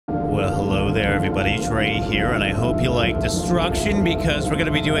Well, hello there, everybody. Drae here, and I hope you like destruction because we're going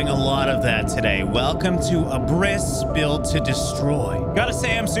to be doing a lot of that today. Welcome to Abriss, Build to Destroy. Gotta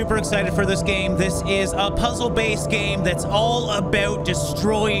say, I'm super excited for this game. This is a puzzle-based game that's all about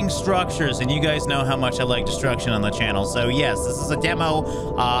destroying structures, and you guys know how much I like destruction on the channel. So yes, this is a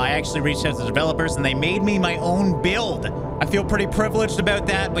demo. I actually reached out to the developers, and they made me my own build. I feel pretty privileged about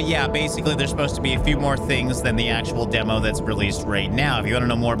that, but yeah, basically there's supposed to be a few more things than the actual demo that's released right now. If you want to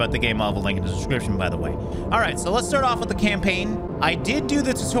know more about the game, I'll have a link in the description, by the way. All right, so let's start off with the campaign. I did do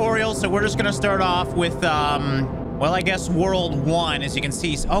the tutorial, so we're just going to start off with, well, I guess World 1, as you can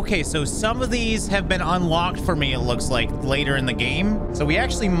see. Okay, so some of these have been unlocked for me, it looks like, later in the game. So we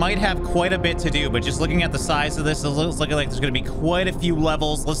actually might have quite a bit to do, but just looking at the size of this, it looks like there's going to be quite a few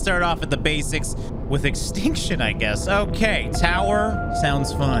levels. Let's start off at the basics with extinction, I guess. Okay, tower.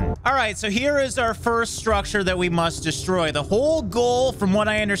 Sounds fun. All right, so here is our first structure that we must destroy. The whole goal, from what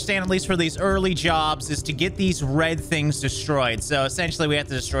I understand, at least for these early jobs, is to get these red things destroyed. So essentially, we have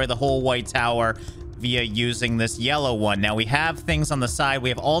to destroy the whole white tower via using this yellow one. Now we have things on the side. We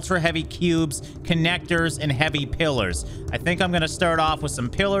have ultra heavy cubes, connectors, and heavy pillars. I think I'm going to start off with some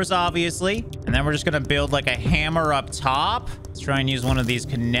pillars, obviously, and then we're just going to build like a hammer up top. Let's try and use one of these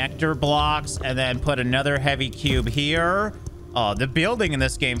connector blocks and then put another heavy cube here. Oh, the building in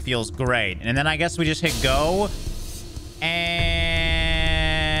this game feels great. And then I guess we just hit go, and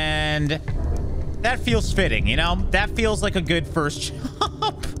that feels fitting, you know? That feels like a good first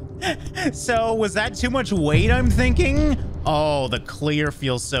job. So was that too much weight, I'm thinking? Oh, the clear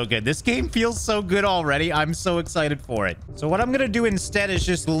feels so good. This game feels so good already. I'm so excited for it. So what I'm going to do instead is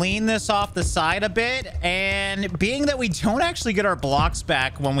just lean this off the side a bit. And being that we don't actually get our blocks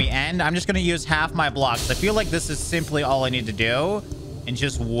back when we end, I'm just going to use half my blocks. I feel like this is simply all I need to do and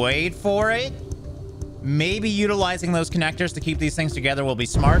just wait for it. Maybe utilizing those connectors to keep these things together will be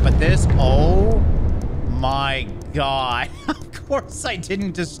smart. But this, oh my God. Of course I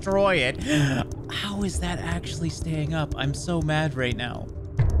didn't destroy it. How is that actually staying up? I'm so mad right now.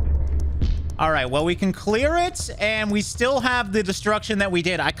 All right, well, we can clear it, and we still have the destruction that we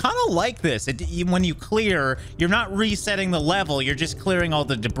did. I kind of like this. When you clear, you're not resetting the level. You're just clearing all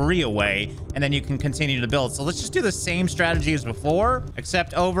the debris away, and then you can continue to build. So let's just do the same strategy as before,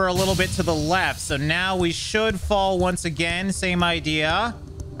 except over a little bit to the left. So now we should fall once again. Same idea.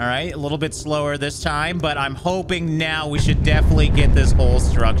 All right, a little bit slower this time, but I'm hoping now we should definitely get this whole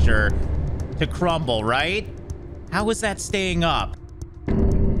structure to crumble, right? How is that staying up?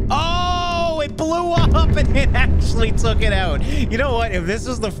 Oh, it blew up and it actually took it out. You know what? If this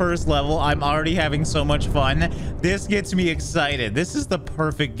is the first level, I'm already having so much fun. This gets me excited. This is the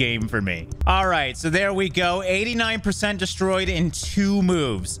perfect game for me. All right, so there we go. 89% destroyed in 2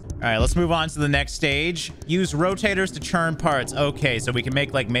 moves. All right, let's move on to the next stage. Use rotators to churn parts. Okay, so we can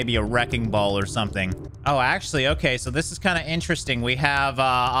make like maybe a wrecking ball or something. Oh, actually, okay, so this is kind of interesting. We have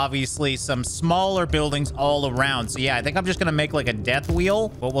obviously some smaller buildings all around. So yeah, I think I'm just gonna make like a death wheel.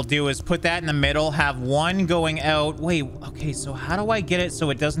 What we'll do is put that in the middle, have one going out. Wait, okay, so how do I get it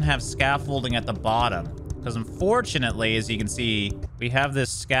so it doesn't have scaffolding at the bottom? Because unfortunately, as you can see, we have this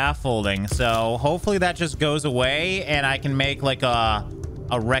scaffolding. So hopefully that just goes away and I can make like a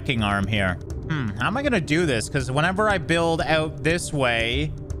wrecking arm here. How am I gonna do this? Because whenever I build out this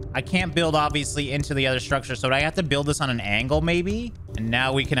way, I can't build obviously into the other structure, so I have to build this on an angle maybe. And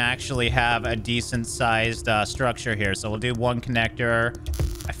now we can actually have a decent sized structure here. So we'll do one connector.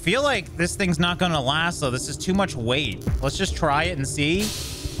 I feel like this thing's not gonna last though. This is too much weight. Let's just try it and see.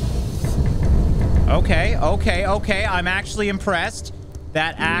 Okay, I'm actually impressed.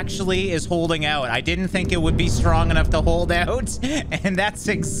 That actually is holding out. I didn't think it would be strong enough to hold out, and that's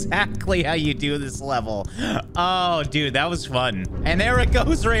exactly how you do this level. Oh, dude, that was fun. And there it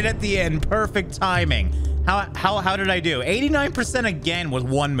goes right at the end. Perfect timing. How did I do? 89% again with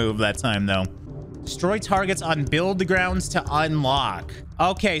one move that time, though. Destroy targets on build grounds to unlock.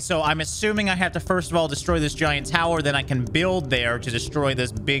 Okay, so I'm assuming I have to first of all destroy this giant tower, then I can build there to destroy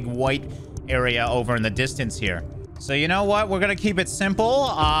this big white area over in the distance here. So you know what? We're going to keep it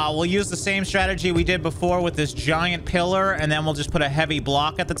simple. We'll use the same strategy we did before with this giant pillar, and then we'll just put a heavy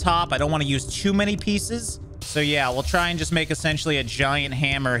block at the top. I don't want to use too many pieces. So yeah, we'll try and just make essentially a giant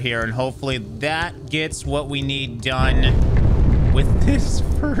hammer here, and hopefully that gets what we need done with this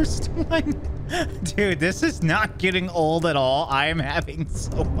first one. Dude, this is not getting old at all. I am having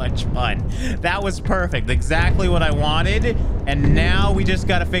so much fun. That was perfect. Exactly what I wanted. And now we just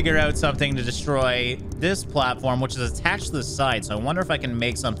got to figure out something to destroy this platform, which is attached to the side. So I wonder if I can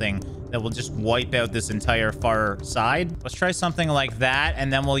make something that will just wipe out this entire far side. Let's try something like that,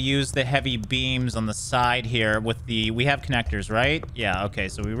 and then we'll use the heavy beams on the side here with the... We have connectors, right? Yeah, okay,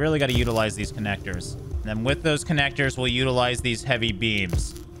 so we really got to utilize these connectors. And then with those connectors, we'll utilize these heavy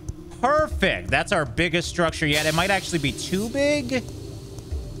beams. Perfect! That's our biggest structure yet. It might actually be too big,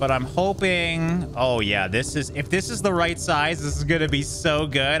 but I'm hoping... Oh, yeah, this is... If this is the right size, this is going to be so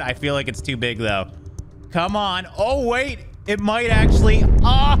good. I feel like it's too big, though. Come on. Oh, wait. It might actually...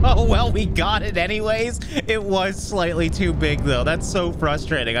 Oh, well, we got it anyways. It was slightly too big, though. That's so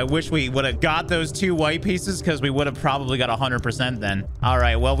frustrating. I wish we would have got those 2 white pieces because we would have probably got 100% then. All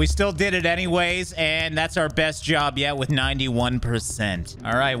right, well, we still did it anyways, and that's our best job yet with 91%.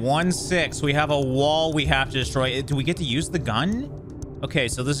 All right, 1-6. We have a wall we have to destroy. Do we get to use the gun? Okay,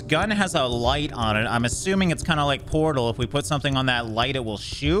 so this gun has a light on it. I'm assuming it's kind of like Portal. If we put something on that light, it will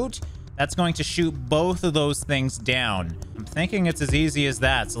shoot. That's going to shoot both of those things down. I'm thinking it's as easy as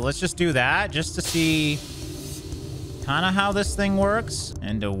that. So let's just do that just to see kind of how this thing works.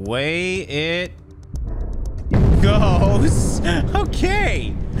 And away it goes.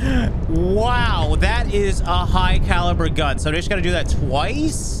 Okay. Wow, that is a high caliber gun. So I just got to do that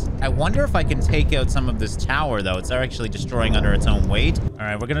twice. I wonder if I can take out some of this tower, though. It's actually destroying under its own weight. All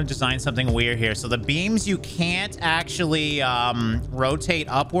right, we're going to design something weird here. So the beams, you can't actually rotate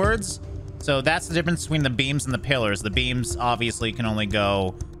upwards. So that's the difference between the beams and the pillars. The beams obviously can only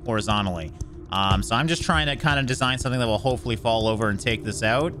go horizontally. So I'm just trying to kind of design something that will hopefully fall over and take this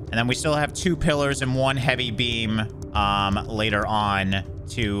out. And then we still have 2 pillars and 1 heavy beam later on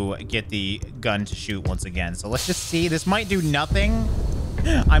to get the gun to shoot once again. So let's just see. This might do nothing.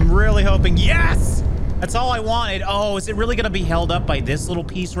 I'm really hoping. Yes! That's all I wanted. Oh, is it really going to be held up by this little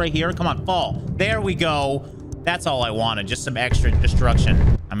piece right here? Come on, fall. There we go. That's all I wanted. Just some extra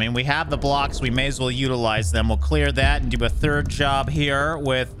destruction. I mean, we have the blocks. We may as well utilize them. We'll clear that and do a 3rd job here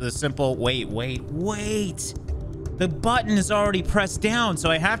with the simple... Wait. The button is already pressed down, so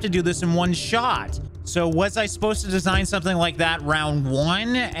I have to do this in one shot. So was I supposed to design something like that round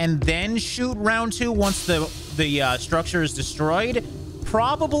 1 and then shoot round 2 once the structure is destroyed?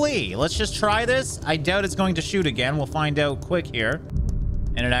 Probably. Let's just try this. I doubt it's going to shoot again. We'll find out quick here.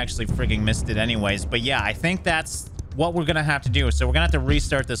 And it actually frigging missed it anyways. But yeah, I think that's what we're going to have to do. So we're going to have to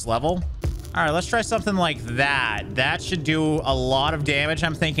restart this level. All right, let's try something like that. That should do a lot of damage,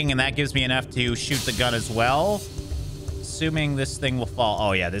 I'm thinking. And that gives me enough to shoot the gun as well. Assuming this thing will fall.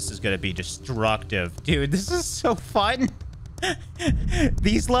 Oh, yeah, this is going to be destructive. Dude, this is so fun.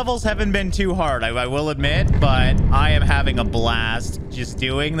 These levels haven't been too hard, I will admit. But I am having a blast just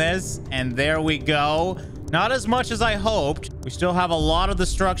doing this. And there we go. Not as much as I hoped. We still have a lot of the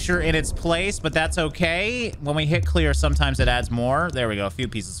structure in its place, but that's okay. When we hit clear, sometimes it adds more. There we go. A few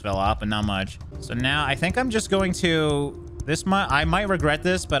pieces fell off, but not much. So now I think I'm just going to... I might regret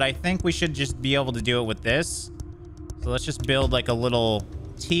this, but I think we should just be able to do it with this. So let's just build like a little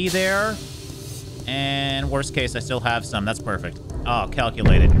T there. And worst case, I still have some. That's perfect. Oh,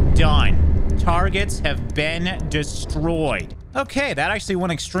 calculated. Done. Targets have been destroyed. Okay, that actually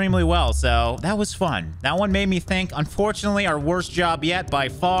went extremely well, so that was fun. That one made me think. Unfortunately, our worst job yet by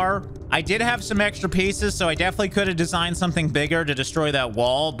far. I did have some extra pieces, so I definitely could have designed something bigger to destroy that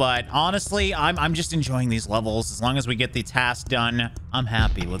wall, but honestly, I'm just enjoying these levels. As long as we get the task done, I'm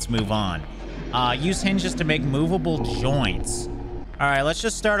happy. Let's move on. Use hinges to make movable joints. All right, let's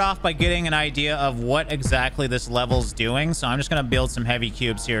just start off by getting an idea of what exactly this level's doing. So I'm just going to build some heavy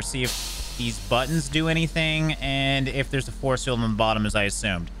cubes here, see if these buttons do anything, and if there's a force field on the bottom, as I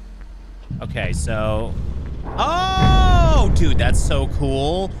assumed. Okay, so... Oh, dude, that's so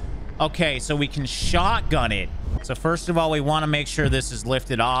cool. Okay, so we can shotgun it. So first of all, we want to make sure this is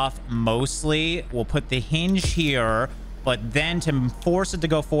lifted off mostly. We'll put the hinge here, but then to force it to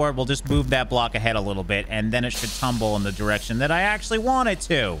go forward, we'll just move that block ahead a little bit, and then it should tumble in the direction that I actually want it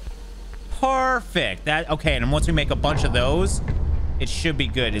to. Perfect. Okay, and once we make a bunch of those, it should be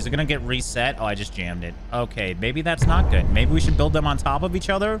good. Is it going to get reset? Oh, I just jammed it. Okay, maybe that's not good. Maybe we should build them on top of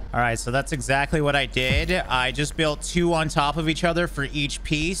each other. All right, so that's exactly what I did. I just built 2 on top of each other for each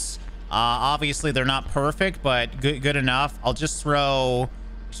piece. Obviously, they're not perfect, but good enough. I'll just throw...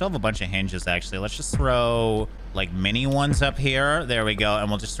 We still have a bunch of hinges, actually. Let's just throw, like, mini ones up here. There we go. And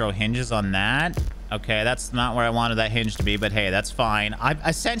we'll just throw hinges on that. Okay, that's not where I wanted that hinge to be, but hey, that's fine.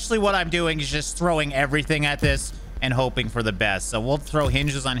 Essentially, what I'm doing is just throwing everything at this and hoping for the best. So we'll throw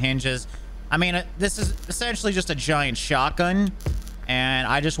hinges on hinges. I mean, this is essentially just a giant shotgun, and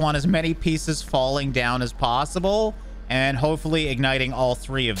I just want as many pieces falling down as possible and hopefully igniting all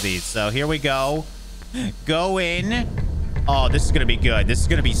 3 of these. So here we go. Go in. Oh, this is going to be good. This is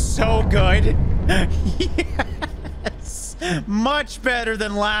going to be so good. Yes. Much better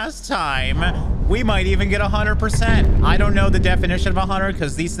than last time. We might even get 100%. I don't know the definition of 100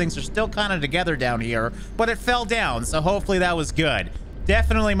 because these things are still kind of together down here, but it fell down, so hopefully that was good.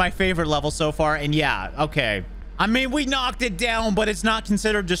 Definitely my favorite level so far, and yeah, okay. I mean, we knocked it down, but it's not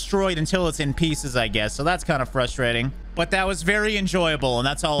considered destroyed until it's in pieces, I guess, so that's kind of frustrating. But that was very enjoyable, and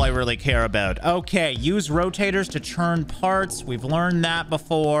that's all I really care about. Okay, use rotators to turn parts. We've learned that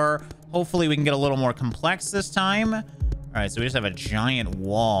before. Hopefully we can get a little more complex this time. All right, so we just have a giant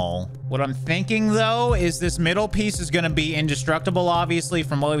wall. What I'm thinking, though, is this middle piece is going to be indestructible, obviously.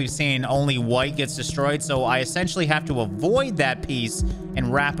 From what we've seen, only white gets destroyed, so I essentially have to avoid that piece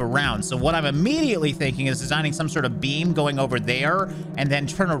and wrap around. So what I'm immediately thinking is designing some sort of beam going over there and then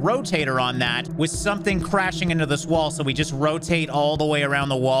turn a rotator on that with something crashing into this wall, so we just rotate all the way around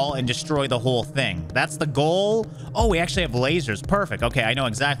the wall and destroy the whole thing. That's the goal. Oh, we actually have lasers. Perfect. Okay, I know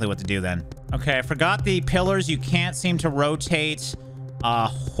exactly what to do then. Okay, I forgot the pillars. You can't seem to rotate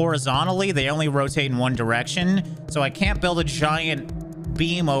horizontally. They only rotate in one direction. So I can't build a giant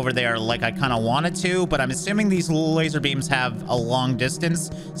beam over there like I kind of wanted to, but I'm assuming these laser beams have a long distance,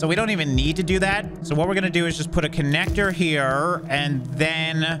 so we don't even need to do that. So what we're going to do is just put a connector here, and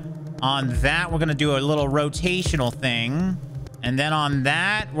then on that, we're going to do a little rotational thing. And then on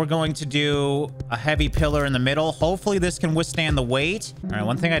that, we're going to do a heavy pillar in the middle. Hopefully this can withstand the weight. All right,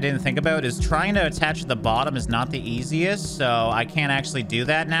 one thing I didn't think about is trying to attach to the bottom is not the easiest, so I can't actually do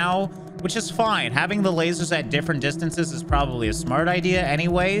that now, which is fine. Having the lasers at different distances is probably a smart idea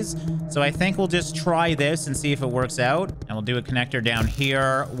anyways. So I think we'll just try this and see if it works out. And we'll do a connector down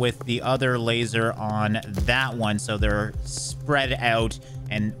here with the other laser on that one, so they're spread out.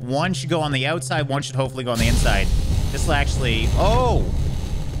 And one should go on the outside, one should hopefully go on the inside. This will actually... Oh,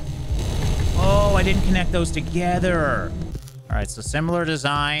 I didn't connect those together. All right, so similar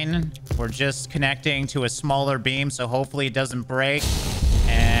design. We're just connecting to a smaller beam, so hopefully it doesn't break.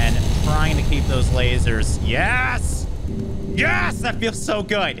 And trying to keep those lasers. Yes! Yes! That feels so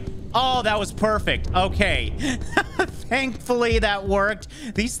good. Oh, that was perfect. Okay. Thankfully, that worked.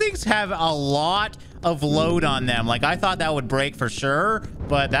 These things have a lot of load on them. Like, I thought that would break for sure,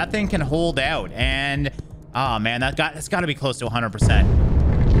 but that thing can hold out. And... oh, man, it's got to be close to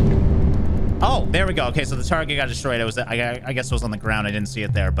 100%. Oh, there we go. Okay, so the target got destroyed. I guess it was on the ground. I didn't see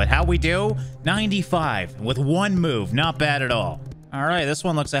it there. But how we do? 95 with one move. Not bad at all. All right, this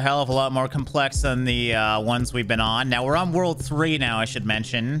one looks a hell of a lot more complex than the ones we've been on. Now, we're on World 3 now, I should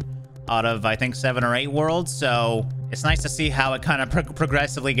mention, out of, I think, 7 or 8 worlds. So it's nice to see how it kind of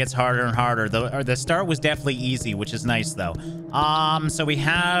progressively gets harder and harder. The start was definitely easy, which is nice, though. So we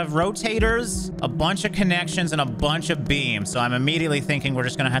have rotators, a bunch of connections, and a bunch of beams. So I'm immediately thinking we're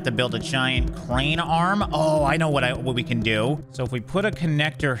just going to have to build a giant crane arm. Oh, I know what we can do. So if we put a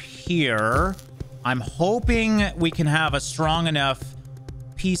connector here, I'm hoping we can have a strong enough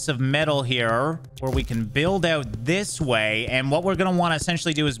piece of metal here where we can build out this way. And what we're going to want to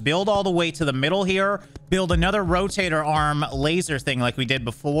essentially do is build all the way to the middle here, build another rotator arm laser thing like we did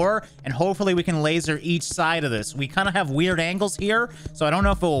before, and hopefully we can laser each side of this. We kind of have weird angles here, so I don't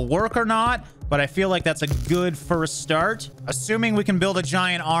know if it will work or not, but I feel like that's a good first start, assuming we can build a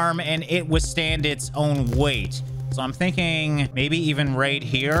giant arm and it withstand its own weight. So I'm thinking maybe even right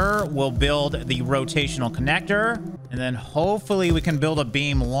here, we'll build the rotational connector. And then hopefully we can build a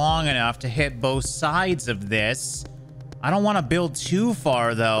beam long enough to hit both sides of this. I don't want to build too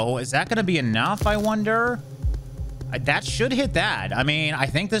far, though. Is that going to be enough, I wonder? That should hit that. I mean, I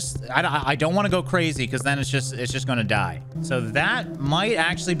think this... I don't want to go crazy, because then it's just going to die. So that might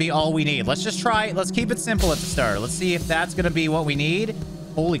actually be all we need. Let's just try... Let's keep it simple at the start. Let's see if that's going to be what we need.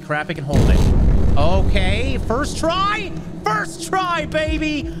 Holy crap, it can hold it. Okay, first try,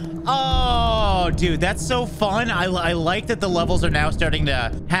 baby. Oh, dude, that's so fun. I like that the levels are now starting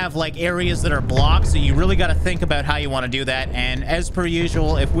to have like areas that are blocked, so you really got to think about how you want to do that. And as per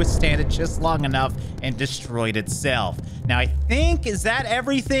usual, it withstanded just long enough and destroyed itself. Now, I think, is that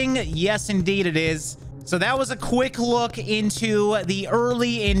everything? Yes, indeed it is. So that was a quick look into the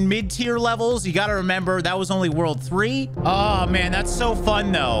early and mid-tier levels. You got to remember, that was only World 3. Oh, man, that's so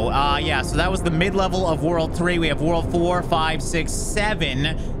fun, though. Yeah, so that was the mid-level of World 3. We have World 4, 5, 6,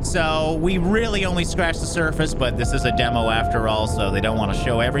 7. So we really only scratched the surface, but this is a demo after all, so they don't want to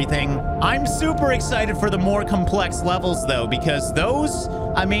show everything. I'm super excited for the more complex levels, though, because those...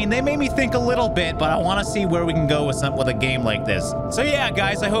 I mean, they made me think a little bit, but I want to see where we can go with a game like this. So yeah,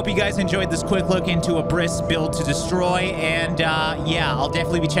 guys, I hope you guys enjoyed this quick look into Abriss Build to Destroy. And yeah, I'll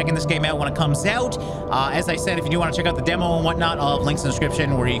definitely be checking this game out when it comes out. As I said, if you do want to check out the demo and whatnot, I'll have links in the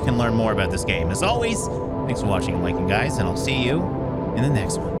description where you can learn more about this game. As always, thanks for watching and liking, guys, and I'll see you in the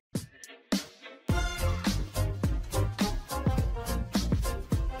next one.